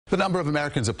The number of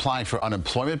Americans applying for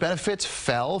unemployment benefits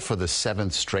fell for the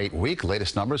 7th straight week.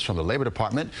 Latest numbers from the Labor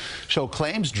Department show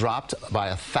claims dropped by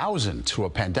 1,000 to a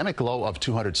pandemic low of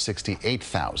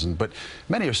 268,000. But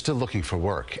many are still looking for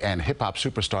work, and hip-hop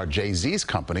superstar Jay-Z's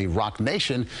company, Roc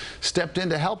Nation, stepped in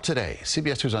to help today.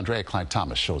 CBS 2's Aundrea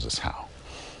Cline-Thomas shows us how.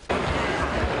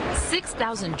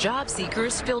 6,000 job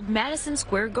seekers filled Madison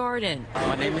Square Garden.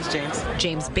 My name is James.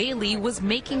 James Bailey was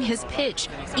making his pitch,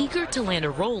 eager to land a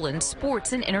role in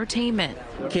sports and entertainment.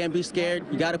 Can't be scared.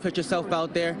 You got to put yourself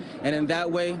out there, and in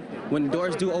that way, when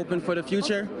doors do open for the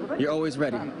future, you're always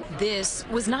ready. This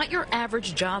was not your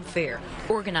average job fair.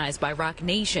 Organized by Roc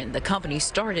Nation, the company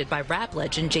started by rap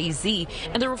legend Jay-Z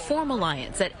and the Reform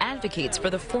Alliance that advocates for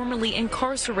the formerly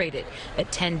incarcerated.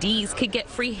 Attendees could get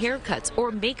free haircuts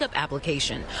or makeup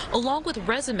application, along with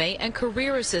resume and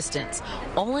career assistance,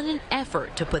 all in an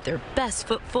effort to put their best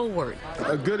foot forward.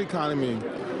 A good economy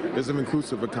is an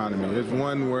inclusive economy. It's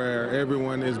one where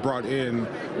everyone is brought in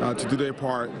to do their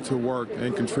part to work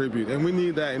and contribute. And we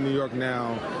need that in New York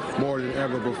now more than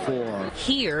ever before.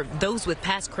 Here, those with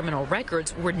past criminal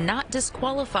records were not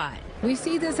disqualified. We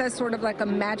see this as sort of like a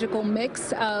magical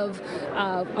mix of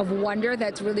wonder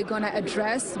that's really going to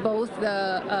address both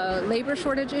the labor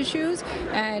shortage issues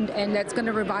and that's going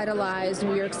to revitalize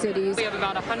New York City. We have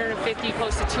about 150,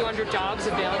 close to 200 jobs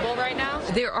available right now.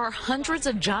 There are hundreds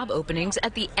of job openings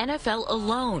at the NFL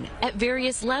alone at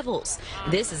various levels.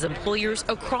 This is employers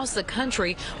across the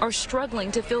country are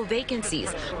struggling to fill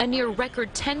vacancies, a near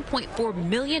record 10.4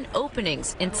 million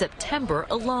openings in September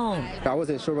alone. I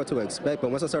wasn't sure what to expect,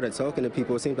 but once I started talking to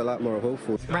people, it seemed a lot more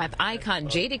hopeful. Rap icon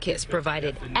Jadakiss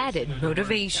provided added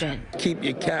motivation. Keep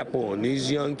your cap on. These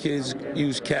young kids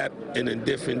use cap in a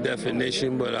different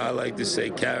definition, but I like to say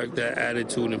character,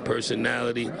 attitude, and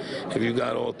personality. If you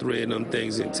got all three of them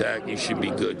things intact, you should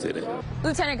be good today.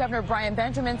 Lieutenant Governor Brian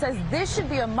Benjamin says this should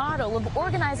be a model of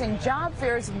organizing job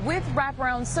fairs with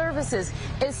wraparound services,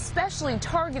 especially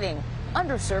targeting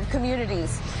underserved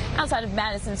communities. Outside of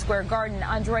Madison Square Garden,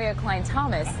 Aundrea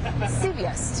Cline-Thomas,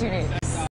 CBS 2 News.